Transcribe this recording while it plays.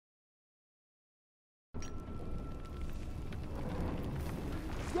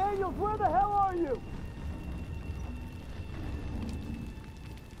Daniels, where the hell are you?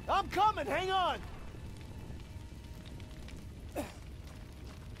 I'm coming, hang on!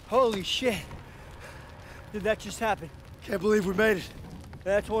 Holy shit. Did that just happen? Can't believe we made it.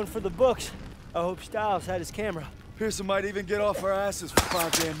 That's one for the books. I hope Styles had his camera. Pearson might even get off our asses for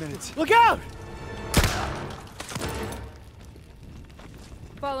 5 damn minutes. Look out!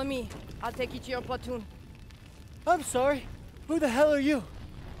 Follow me. I'll take you to your platoon. I'm sorry. Who the hell are you?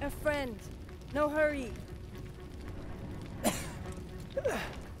 A friend. No hurry.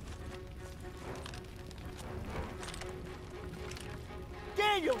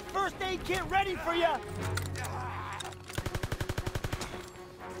 Daniel, first aid kit ready for you!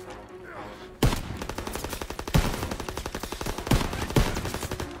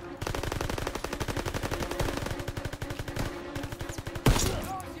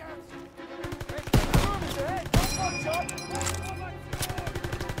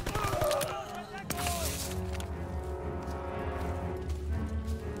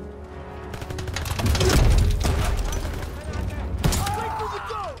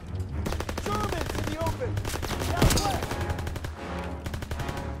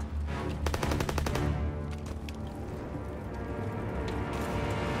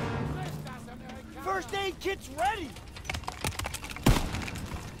 First aid kit's ready!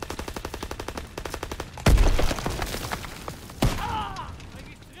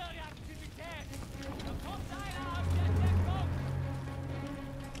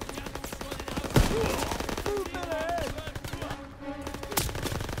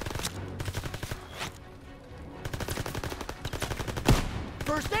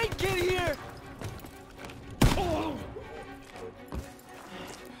 First aid kit here!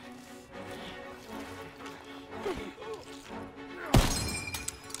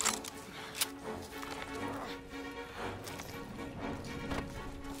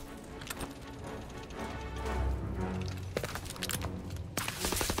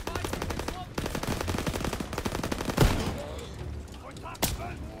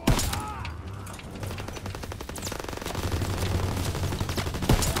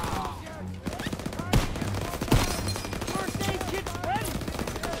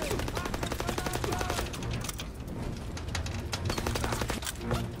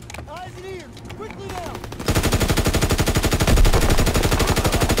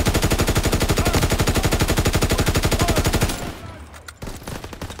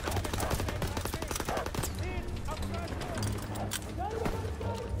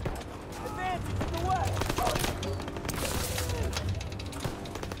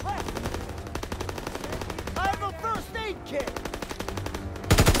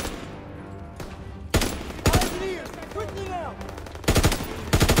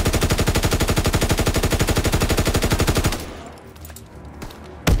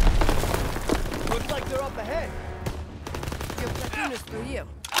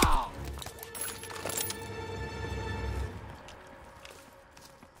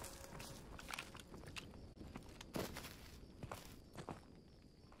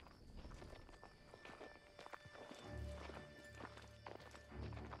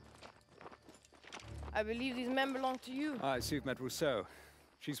 I believe these men belong to you. I see you've met Rousseau.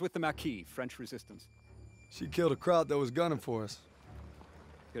 She's with the Marquis, French resistance. She killed a crowd that was gunning for us.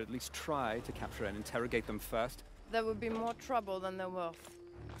 You could at least try to capture and interrogate them first. There would be more trouble than they're worth.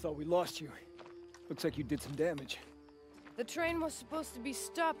 Thought we lost you. Looks like you did some damage. The train was supposed to be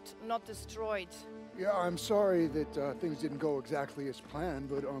stopped, not destroyed. Yeah, I'm sorry that things didn't go exactly as planned,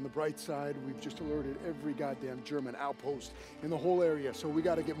 but on the bright side, we've just alerted every goddamn German outpost in the whole area, so we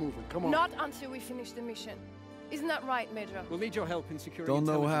gotta get moving. Come on. Not until we finish the mission. Isn't that right, Major? We'll need your help in securing Don't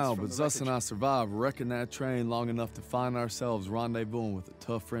know intelligence how, from but the Zuss and I wreckage. survived wrecking that train long enough to find ourselves rendezvousing with a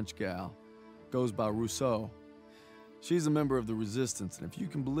tough French gal. Goes by Rousseau. She's a member of the Resistance, and if you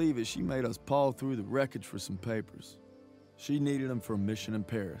can believe it, she made us paw through the wreckage for some papers. She needed them for a mission in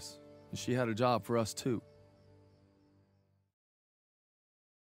Paris, and she had a job for us too.